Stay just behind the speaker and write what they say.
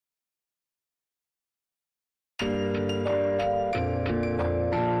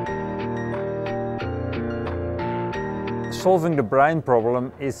solving the brine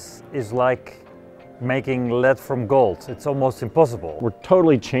problem is like making lead from gold. It's almost impossible. We're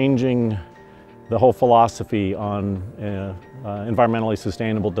totally changing the whole philosophy on environmentally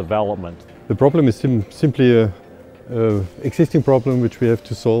sustainable development. The problem is simply a existing problem which we have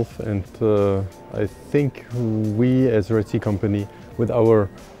to solve, and I think we as a Red Sea company, with our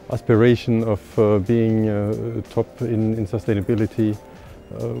aspiration of being top in sustainability,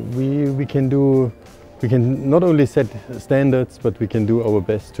 we can not only set standards, but we can do our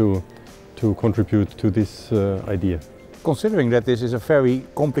best to contribute to this idea. Considering that this is a very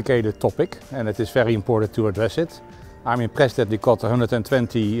complicated topic and it is very important to address it, I'm impressed that we got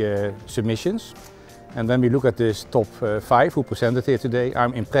 120 submissions. And when we look at this top 5 who presented here today,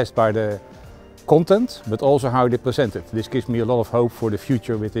 I'm impressed by the content, but also how they presented. This gives me a lot of hope for the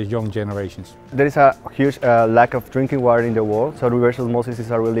future with these young generations. There is a huge lack of drinking water in the world, so reverse osmosis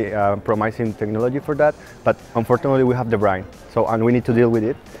is a really promising technology for that. But unfortunately, we have the brine, and we need to deal with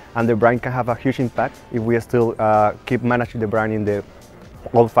it. And the brine can have a huge impact if we still keep managing the brine in the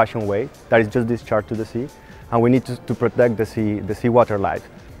old-fashioned way, that is just discharged to the sea. And we need to protect the seawater life.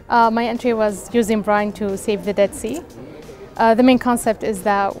 My entry was using brine to save the Dead Sea. The main concept is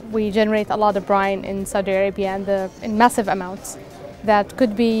that we generate a lot of brine in Saudi Arabia and in massive amounts that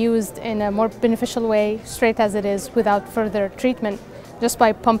could be used in a more beneficial way, straight as it is, without further treatment, just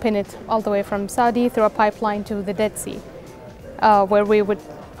by pumping it all the way from Saudi through a pipeline to the Dead Sea, where we would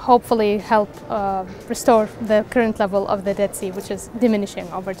hopefully help restore the current level of the Dead Sea, which is diminishing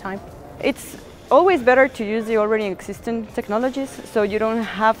over time. It's always better to use the already existing technologies, so you don't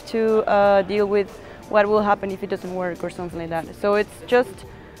have to deal with what will happen if it doesn't work or something like that. So it's just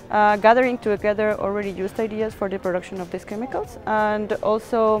gathering together already used ideas for the production of these chemicals, and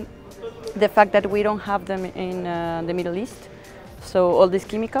also the fact that we don't have them in the Middle East, so all these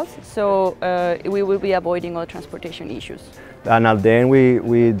chemicals, so we will be avoiding all transportation issues. And at the end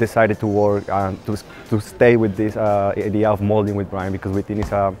we decided to work to stay with this idea of molding with brine, because we think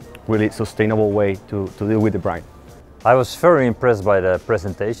it's a really sustainable way to deal with the brine. I was very impressed by the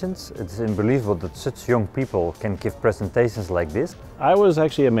presentations. It's unbelievable that such young people can give presentations like this. I was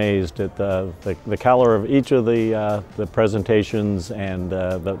actually amazed at the caliber of each of the presentations and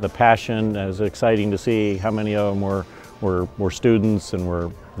the passion. It was exciting to see how many of them were students and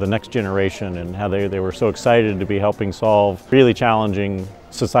were the next generation, and how they were so excited to be helping solve really challenging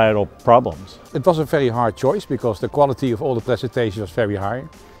societal problems. It was a very hard choice because the quality of all the presentations was very high.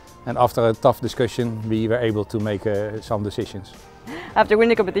 And after a tough discussion, we were able to make some decisions. After winning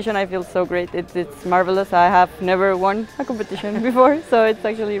the competition, I feel so great. It's marvelous. I have never won a competition before, so it's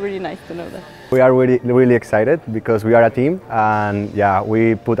actually really nice to know that. We are really excited because we are a team, and yeah,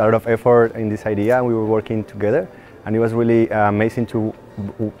 we put a lot of effort in this idea, and we were working together. And it was really amazing to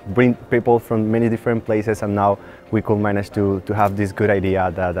bring people from many different places, and now we could manage to have this good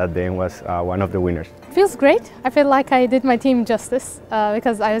idea that then was one of the winners. Feels great. I feel like I did my team justice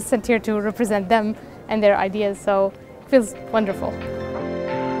because I was sent here to represent them and their ideas, so it feels wonderful.